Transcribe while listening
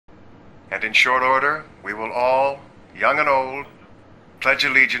And in short order, we will all, young and old, pledge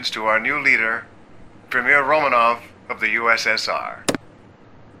allegiance to our new leader, Premier Romanov of the USSR.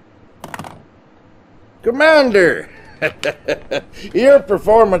 Commander, your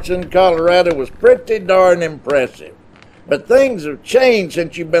performance in Colorado was pretty darn impressive. But things have changed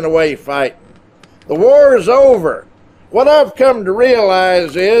since you've been away fighting. The war is over. What I've come to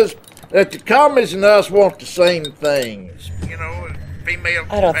realize is that the commies and us want the same things. You know, female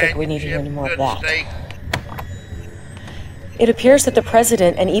I don't think we need to hear any more of that. steak. It appears that the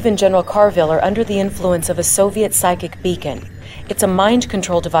President and even General Carville are under the influence of a Soviet psychic beacon. It's a mind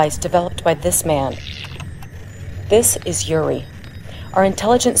control device developed by this man. This is Yuri. Our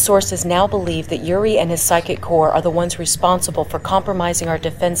intelligence sources now believe that Yuri and his psychic core are the ones responsible for compromising our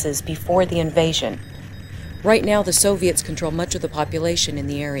defenses before the invasion. Right now, the Soviets control much of the population in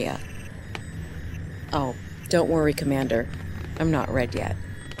the area. Oh, don't worry, Commander. I'm not red yet.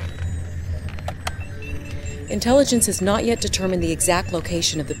 Intelligence has not yet determined the exact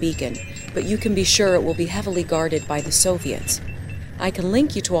location of the beacon, but you can be sure it will be heavily guarded by the Soviets. I can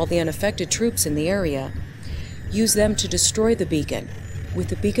link you to all the unaffected troops in the area. Use them to destroy the beacon. With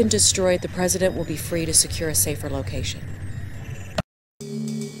the beacon destroyed, the President will be free to secure a safer location.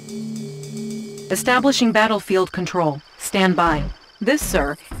 Establishing battlefield control. Stand by. This,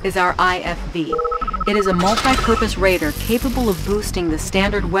 sir, is our IFV. It is a multi-purpose raider capable of boosting the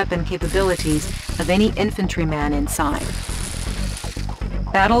standard weapon capabilities of any infantryman inside.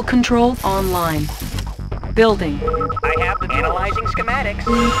 Battle control online. Building. I have the analyzing schematics.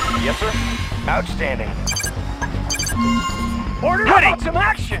 Yes, sir. Outstanding. Order ready. Some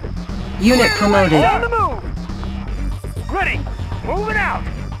action. Unit promoted. On the move. Ready. Moving out.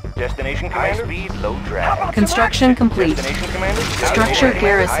 Destination commander. High speed, low drag. Construction complete. Destination commander. Structure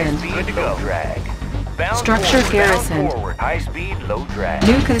garrisoned. High speed, low drag. Bound Structure forward, garrisoned. bound forward. High speed, low drag.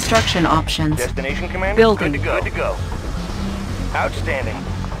 New construction options. Destination commander. Building. Good to go. Good to go. Outstanding.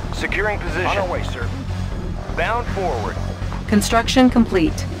 Securing position. On our way, sir. Bound forward. Construction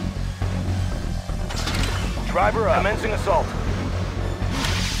complete. Driver up. Commencing assault.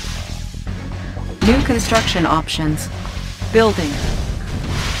 New construction options. Building.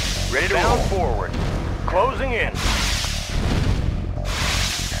 Ready to bound forward. Closing in.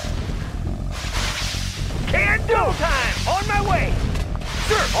 Can do. Double time. On my way.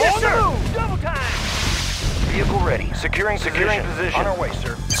 Sir. Yes, On sir. the move. Double time. Vehicle ready. Securing position. On our way,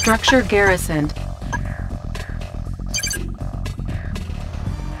 sir. Structure garrisoned.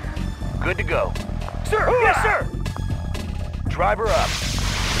 Good to go. Sir. Yes, sir. Driver up.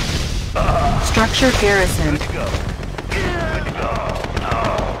 Structure garrisoned. Good to go. Good to go.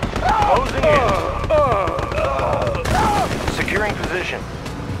 Closing in. Securing position.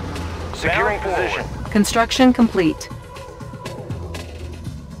 Securing position. Construction complete.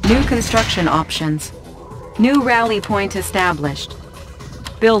 New construction options. New rally point established.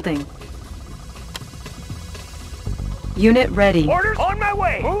 Building. Unit ready. Orders on my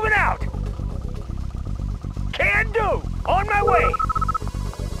way. Moving out. Can do. On my way.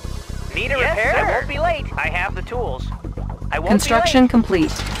 Need a repair? I won't be late. I have the tools. I won't Construction be late.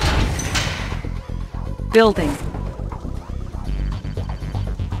 complete. Building.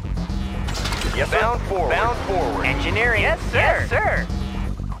 Yes, sir. Bound forward. Bound forward. Engineering. Yes, sir. Yes, sir.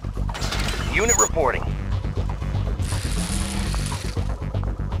 Unit reporting.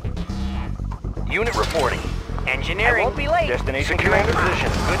 Unit reporting. Engineering. I won't be late. Destination commander position.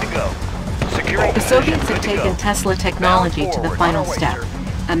 Good to go. Securing The position. Soviets have Good to taken go. Tesla technology to the forward. final On our way, step. sir.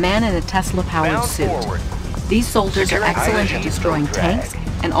 A man in a Tesla-powered Bound suit. forward. These soldiers are Securing excellent at position. destroying Low drag. tanks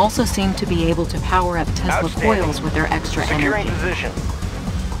and also seem to be able to power up Tesla Outstanding. coils with their extra Securing energy. position.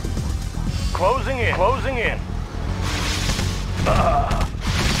 Closing in. Closing in.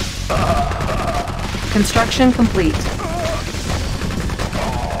 Construction complete.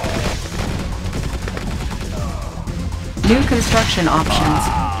 New construction options.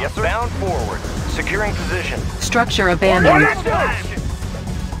 Yes, sir. Bound forward. Securing position. Structure abandoned. Orders time.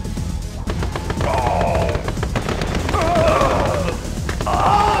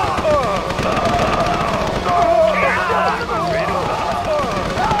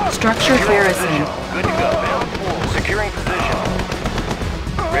 Structure garrison. Good to go. Bound forward. Securing position.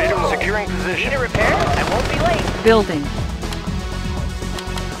 Ready to roll. Securing position. Need a repair? I won't be late. Building.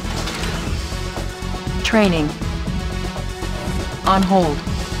 Training. On hold.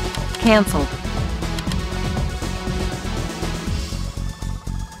 Cancelled.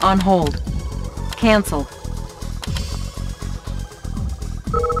 On hold. Cancelled.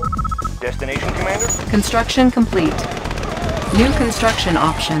 Destination commander. Construction complete. New construction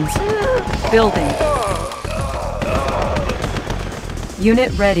options. Building.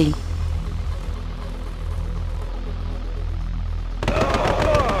 Unit ready.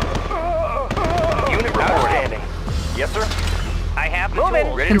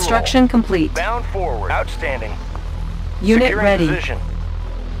 Moving. Ready to roll. Construction complete. Bound forward. Outstanding. Unit Securing ready. position.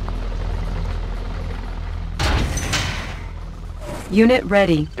 Unit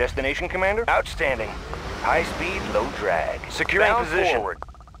ready. Destination, Commander? Outstanding. High speed, low drag. Securing Bound position. forward.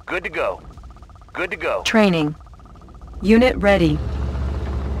 Good to go. Good to go. Training. Unit ready.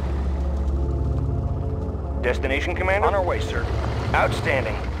 Destination, Commander? On our way, sir.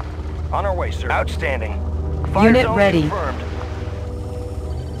 Outstanding. On our way, sir. Outstanding. Unit zone ready. Confirmed.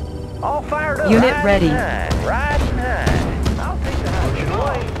 All fired up. Unit ready. Riding high. I'll take the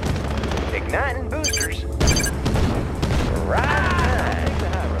high road. Igniting boosters. Riding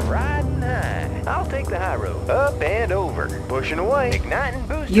high. I'll take the high road. Up and over. Pushing away. Igniting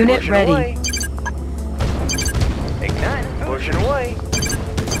boosters. Unit Pushing ready. away. Igniting boosters. Pushing away.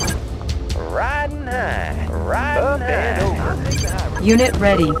 Riding high. Riding up high. And over. I'll take the high road. Unit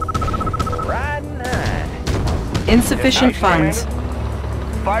ready. Riding high. Insufficient funds.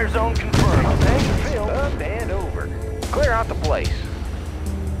 Fire zone confirmed. I'll take the field. Up and over. Clear out the place.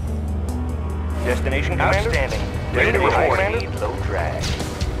 Destination, Commander? Outstanding. Ready to report, Commander? Low drag.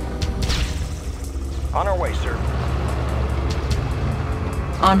 On our way, sir.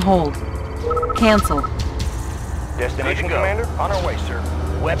 On hold. Cancel. Destination, Commander? On our way, sir.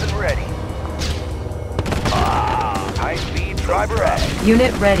 Weapon ready. High speed, drive drag.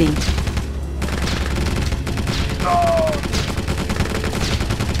 Unit ready.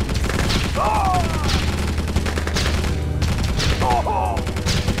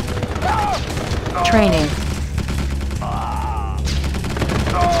 Training.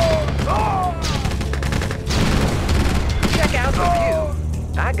 Check out the view.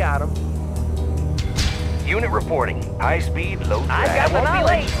 I got him. Unit reporting. High speed, low drag. I got the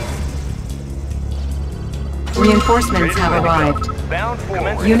knowledge. Reinforcements have arrived. Bound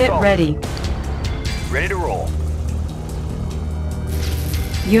forward. Unit Assault. ready. Ready to roll.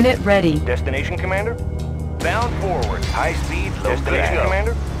 Unit ready. Destination, Commander? Bound forward. High speed, low Destination, drag.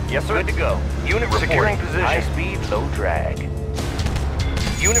 Commander? Yes, sir. Good to go. Unit reporting. Securing position. High speed, low drag.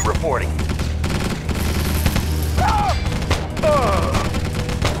 Unit reporting.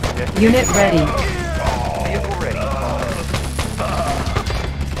 Unit ready. Vehicle ready.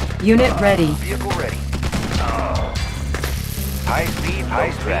 Unit ready. Vehicle ready. High speed,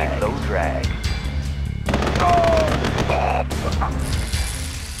 low drag.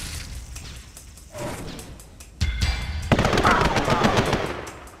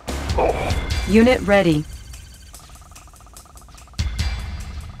 Unit ready.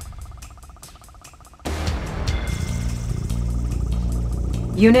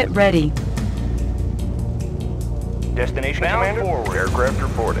 Unit ready. Destination, Bound Commander? forward. Aircraft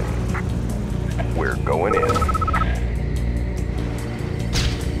reporting. We're going in.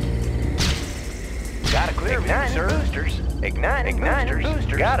 Got a clear view, sir. Boosters. Igniting boosters.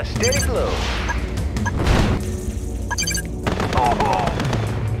 Got a steady flow.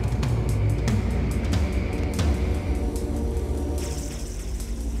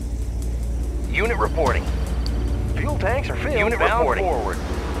 Unit reporting. Fuel tanks are filled. Unit Bound reporting. forward.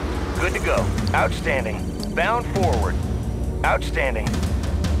 Good to go. Outstanding. Bound forward. Outstanding.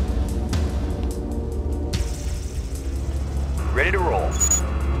 Ready to roll.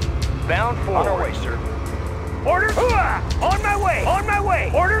 Bound forward. On our way, sir. Orders? Hooah! On my way! On my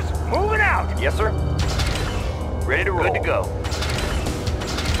way! Orders? Moving out! Yes, sir. Ready to roll. Good to go.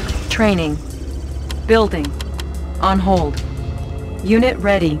 Training. Building. On hold. Unit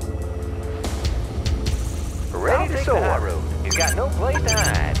ready. Ready to soar. High road. You got no place to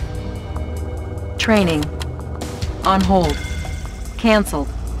hide. Training. On hold. Cancelled.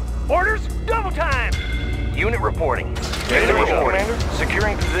 Orders? Double time! Unit reporting. Ready to roll, Commander.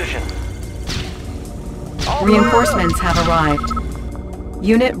 Securing position. Reinforcements have arrived.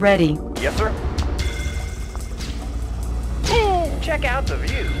 Unit ready. Yes, sir. Check out the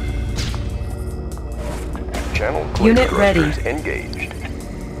view. Channel Unit ready. engaged.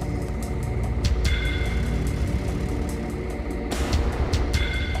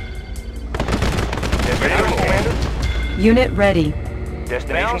 Destination, Commander? Unit ready.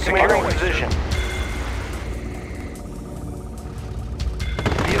 Destination, securing position.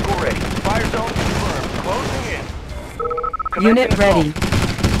 Vehicle ready. Fire zone confirmed. Closing in. Unit Commencing ready.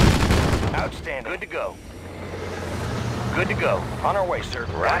 assault. Outstanding. Good to go. Good to go. On our way, sir.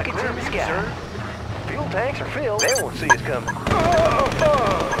 Rocket to the sky. sir. Fuel tanks are filled. They won't see us coming.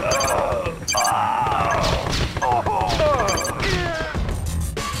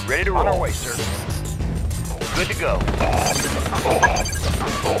 Ready to roll. On our way, sir. Good to go.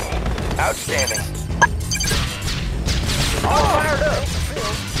 Outstanding. All fired up.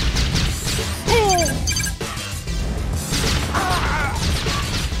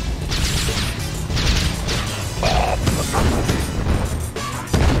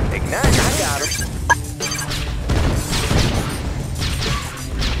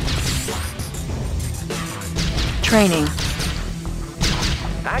 Training.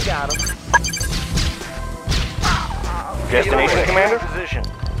 I got him. Destination, Commander? Position.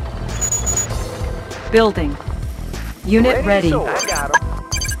 Building. Unit ready. I got him.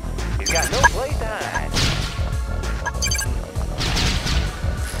 He's got no place to hide.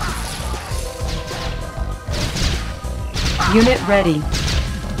 Unit ready.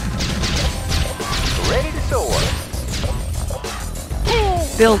 Ready to soar.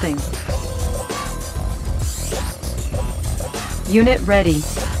 Building. Unit ready.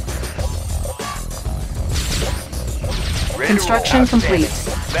 Ready Construction to roll. complete.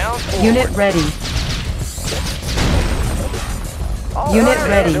 Bound forward. Unit ready. All Unit right,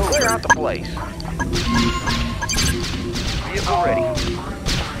 ready. Clear out the place. Vehicle ready.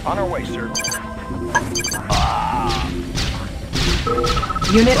 On our way, sir.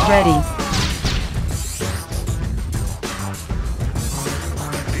 Unit ready.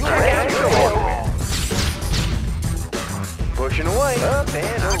 Ready to soar. Pushing away. Up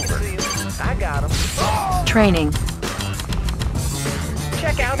and over. I got him. Training.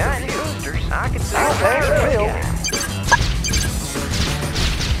 Check out the boosters. I can see them.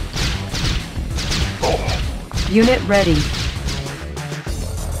 Unit ready.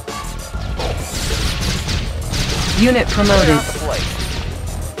 Unit promoted.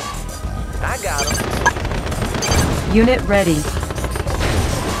 I got him. Unit ready.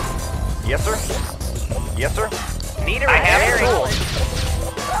 Yes, sir. Yes, sir. Need a I have repair.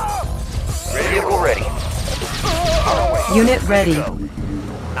 Vehicle ready. Unit ready.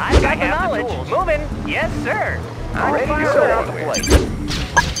 I've got the knowledge. Moving. Yes, sir. I'm ready to clear out the place.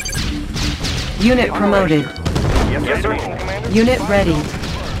 Unit promoted. Yes, sir. Commander. Unit ready.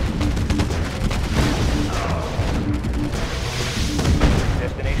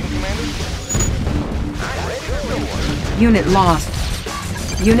 Destination, Commander. I'm ready to soar. Unit lost.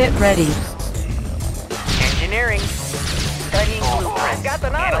 Unit ready. Engineering. Studying blueprints. I've got the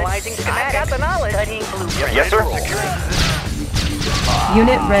knowledge. Analyzing schematics. I've got the knowledge. Studying blueprints. Yes, sir.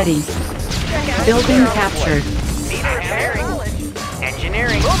 Unit ready. Building captured. Need a repairing.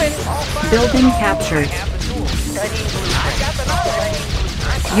 Engineering. Moving. Building captured. Studying blueprints. I've got the knowledge.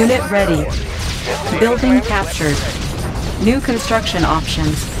 Unit ready. Building captured. New construction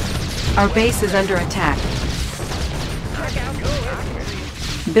options. Our base is under attack.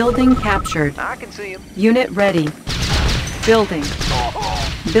 Building captured. I can see him. Unit ready. Building.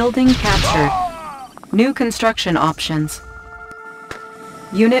 Building captured. New construction options.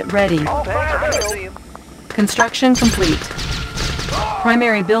 Unit ready. I can see him. Construction complete.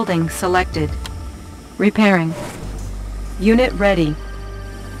 Primary building selected. Repairing. Unit ready.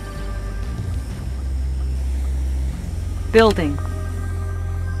 Building.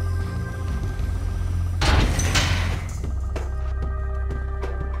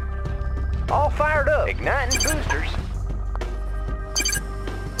 All fired up. Igniting boosters.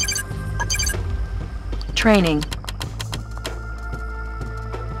 Training.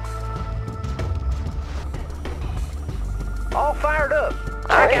 All fired up.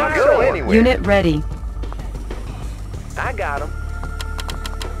 I can go anywhere. Unit ready. I got him.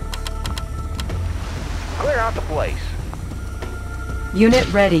 Clear out the place.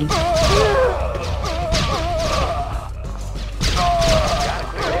 Unit ready.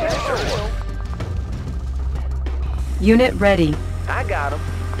 Unit ready. I got him.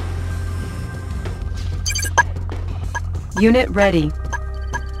 Unit ready.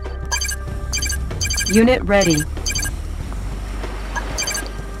 Unit ready.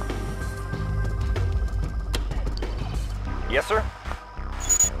 Yes, sir.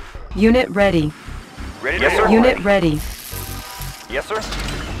 Unit ready. Ready to roll. Unit ready. Yes, sir.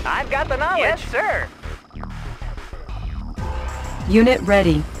 I've got the knowledge. Yes, sir. Unit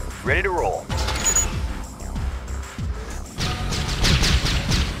ready. Ready to roll.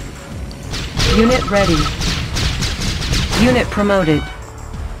 Unit ready. Unit promoted.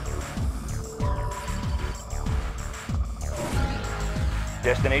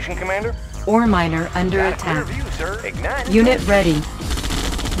 Destination, Commander. Ore miner under Got a clear attack. view, sir. Igniting. Unit ready.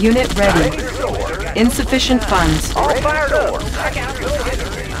 Unit ready. Insufficient funds. All fired up. I can go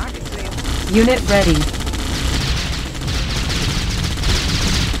anywhere. I can see him. Unit ready.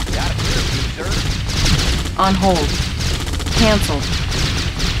 Got a clear view, sir. On hold. Cancelled.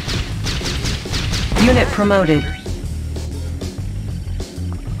 Unit promoted.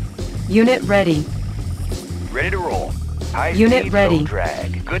 Unit ready. Ready to roll. High Unit speed, ready. low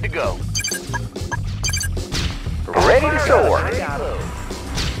drag. Good to go. Ready to soar.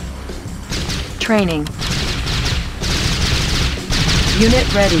 Training.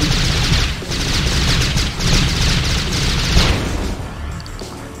 Unit ready.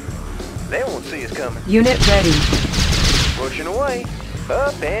 They won't see us coming. Unit ready. Pushing away.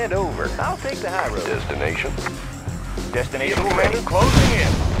 Up and over. I'll take the high road. Destination. Destination ready. Closing in.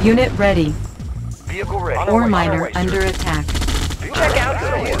 Unit ready. Vehicle ready. Ore miner under attack. Check out the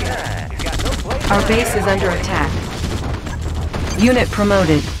Our base is under attack. Unit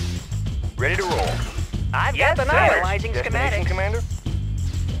promoted. Ready to roll. I've got the analyzing Destination, schematic. Commander.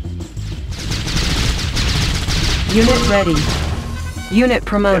 Unit ready. Unit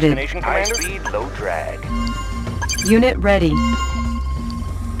promoted. Destination, Commander. High speed, low drag. Unit ready.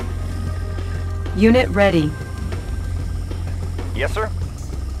 Unit ready. Yes, sir.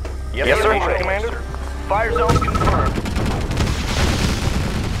 Yes, sir. Commander. Fire zone confirmed.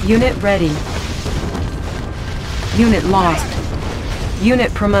 Unit ready. Unit lost.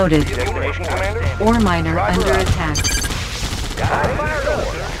 Unit promoted. Destination, Commander. Ore miner Roger, under roger. attack. Fire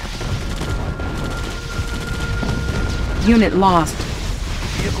zone. Unit lost.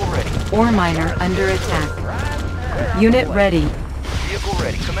 Vehicle ready. Ore miner under attack. Unit ready. Vehicle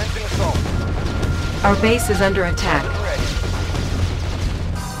ready. Commencing assault. Our base is under attack. Ready.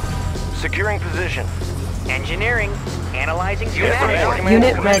 Securing position. Engineering. Analyzing Yes, sir. schematic. Commander.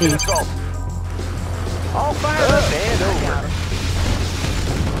 Unit Commencing ready. assault. All fired up and over.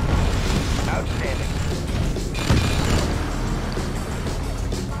 Outstanding.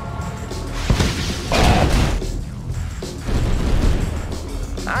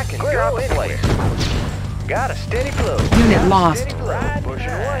 I can clear out the place. Got a steady flow. Unit lost. Steady flow. Pushing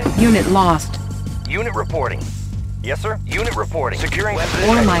away. Unit lost. Unit reporting. Yes, sir. Unit reporting. Securing position.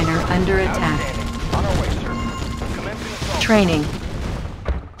 Ore miner under attack. Outstanding. On our way, sir. Commencing assault. Training.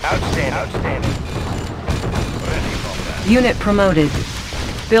 Outstanding. Outstanding. Unit promoted.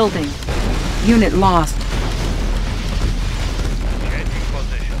 Building. Unit lost. Changing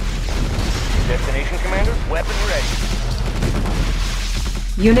position. Destination, Commander. Weapon ready.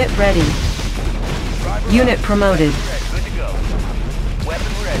 Unit ready. Driver Unit up. promoted. Ready. Good to go.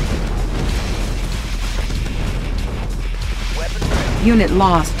 Weapon ready. Weapon ready. Unit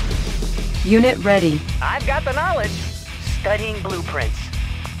lost. Unit ready. I've got the knowledge. Studying blueprints.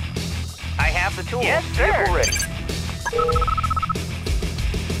 I have the tools. Yes, sir. Vehicle ready.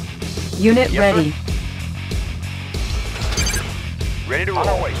 Unit Yes, ready. Ready to roll. On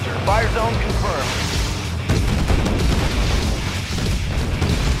our way, sir. Fire zone confirmed.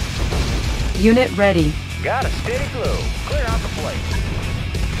 Unit ready. Got a steady flow. Clear out the place.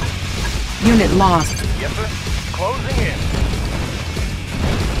 Unit lost. Yes, sir. Closing in.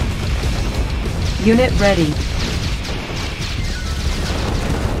 Unit ready.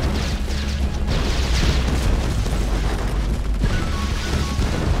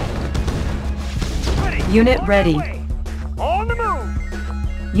 Ready. Unit ready. On the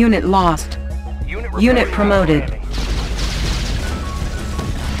move. Unit lost. Unit Unit reporting. promoted.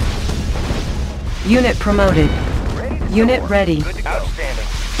 Unit promoted. Ready to Unit go. ready. Good to go. Outstanding.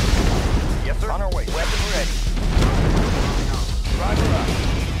 Yes, sir. On our way. Weapon ready. Roger up.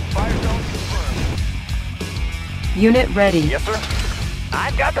 Fire zone confirmed. Unit ready. Yes, sir.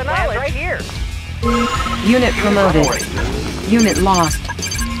 I've got the knowledge right here. Unit promoted. Unit lost.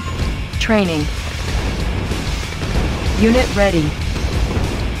 Training. Unit ready.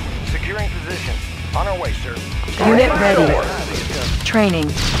 Securing position. On our way, sir. Unit ready. Training.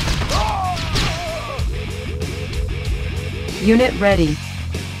 Unit ready.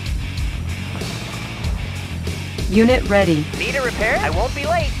 Unit ready. Need a repair? I won't be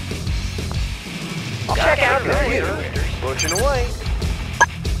late. Check out the theater. Pushing away.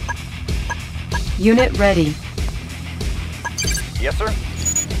 Unit ready. Yes, sir.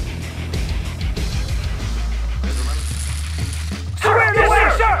 Surrender,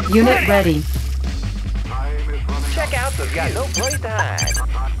 sir! Unit ready. Check out, they've got no place to hide.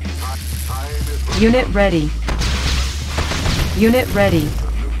 Unit ready. Unit ready.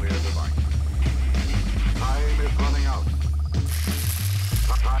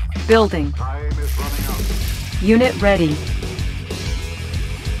 Building. Unit ready.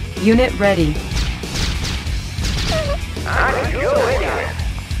 Unit ready. I can go anywhere.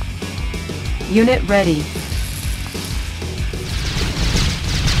 Unit ready.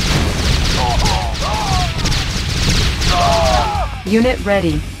 Unit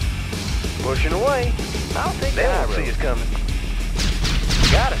ready. Pushing away. I'll take that. They won't see us coming.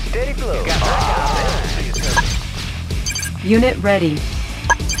 Got a steady flow. Got that. They won't see us coming. Unit ready.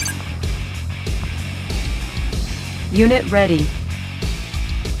 Unit ready.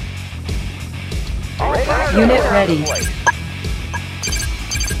 Unit ready.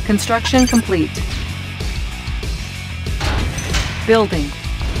 Construction complete. Building.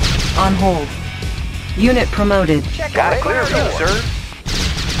 On hold. Unit promoted. Got a clear view, sir.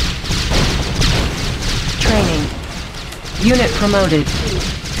 training. Unit promoted.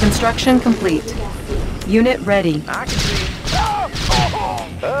 Construction complete. Unit ready. I can see.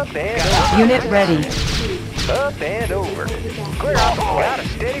 Up and over. Unit ready. Up and over. Clear out the way. Got a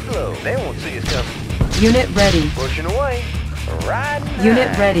steady flow. They won't see us coming. Unit ready. Pushing away. Riding Unit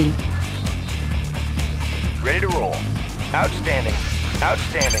high. ready. Ready to roll. Outstanding.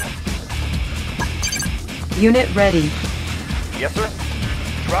 Outstanding. Unit ready. Yes, sir.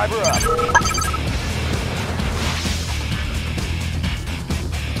 Driver up.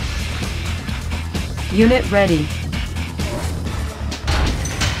 Unit ready.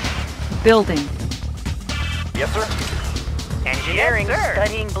 Building. Yes, sir. Engineering, Yes, sir.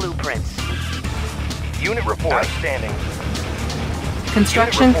 studying blueprints. Unit report. Outstanding.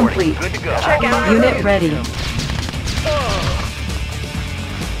 Construction Unit reporting. complete. Good to go. Check out the Unit road. ready.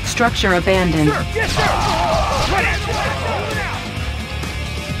 Structure abandoned. Yes, sir. Ready.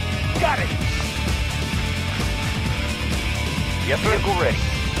 Got it. Yes, sir. Vehicle ready.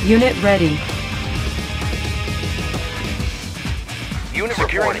 Unit ready. Unit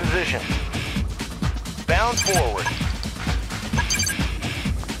securing position. Bound forward.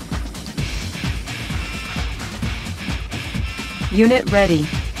 Unit ready.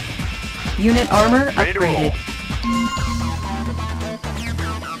 Unit armor Ready to roll. upgraded.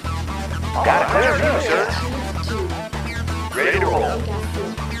 Got a clear view, sir. Ready to roll.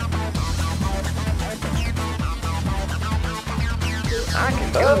 I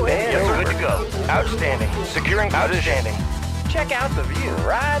can go and yes, sir. Good to go. Outstanding. Securing outstanding. Check out the view.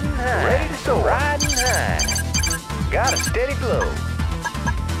 Riding high. Ready to soar. Riding high. Got a steady flow.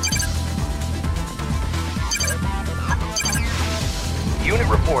 Unit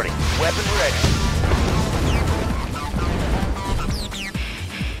reporting. Weapon ready.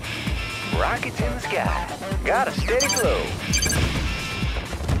 Rockets in the sky. Got a steady flow.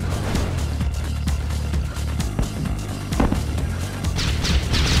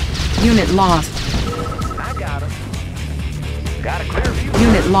 Unit lost. I got him. Got a clear view.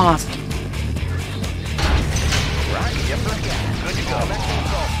 Unit lost. Rocket, yes, sir. Good to go. Ready to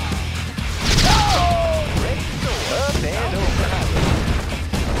go. Up and over.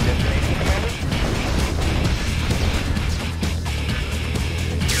 Destination, Commander.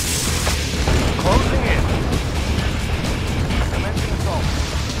 Closing in. Commencing assault.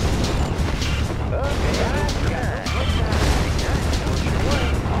 Up and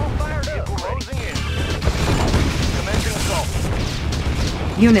all fired up. Closing in. Commencing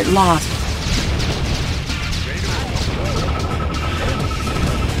assault. Unit lost. Ready to roll.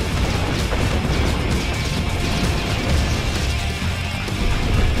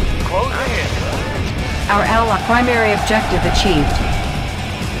 Closing in. Our ally primary objective achieved.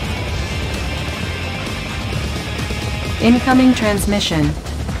 Incoming transmission.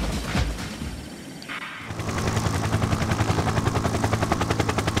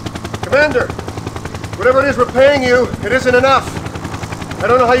 Commander, whatever it is we're paying you, it isn't enough. I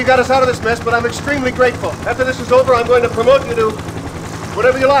don't know how you got us out of this mess, but I'm extremely grateful. After this is over, I'm going to promote you to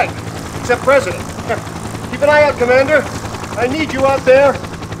whatever you like, except president. Keep an eye out, Commander. I need you out there.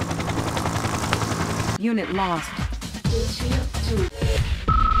 Unit lost.